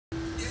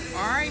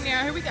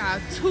down here, we got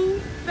a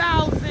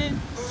 2000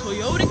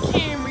 Toyota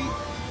Camry.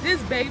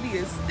 This baby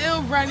is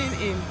still running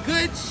in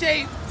good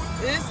shape.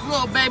 This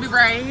little baby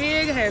right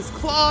here has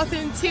cloth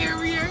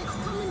interior,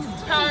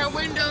 power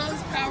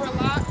windows, power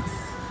locks.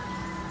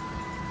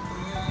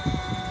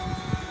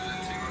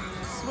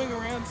 Swing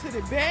around to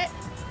the back.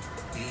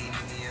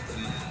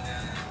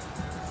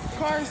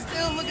 Car is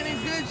still looking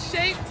in good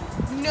shape.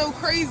 No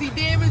crazy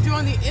damage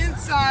on the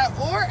inside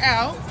or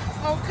out.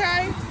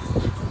 Okay.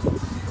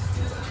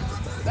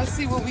 Let's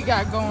see what we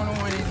got going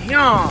on in here.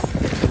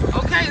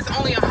 Okay, it's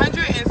only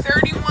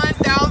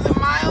 131,000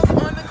 miles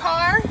on the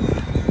car.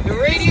 The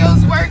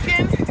radio's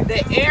working.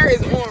 The air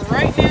is on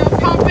right now,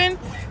 pumping.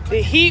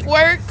 The heat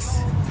works.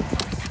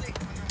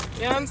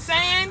 You know what I'm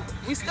saying?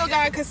 We still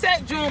got a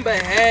cassette joint,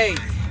 but hey,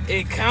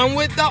 it come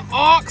with the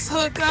aux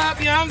hookup.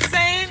 You know what I'm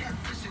saying?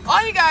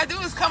 All you gotta do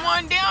is come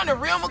on down to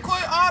Real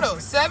McCoy Auto,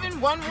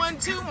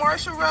 7112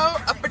 Marshall Road,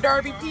 Upper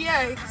Darby,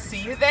 PA.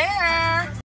 See you there.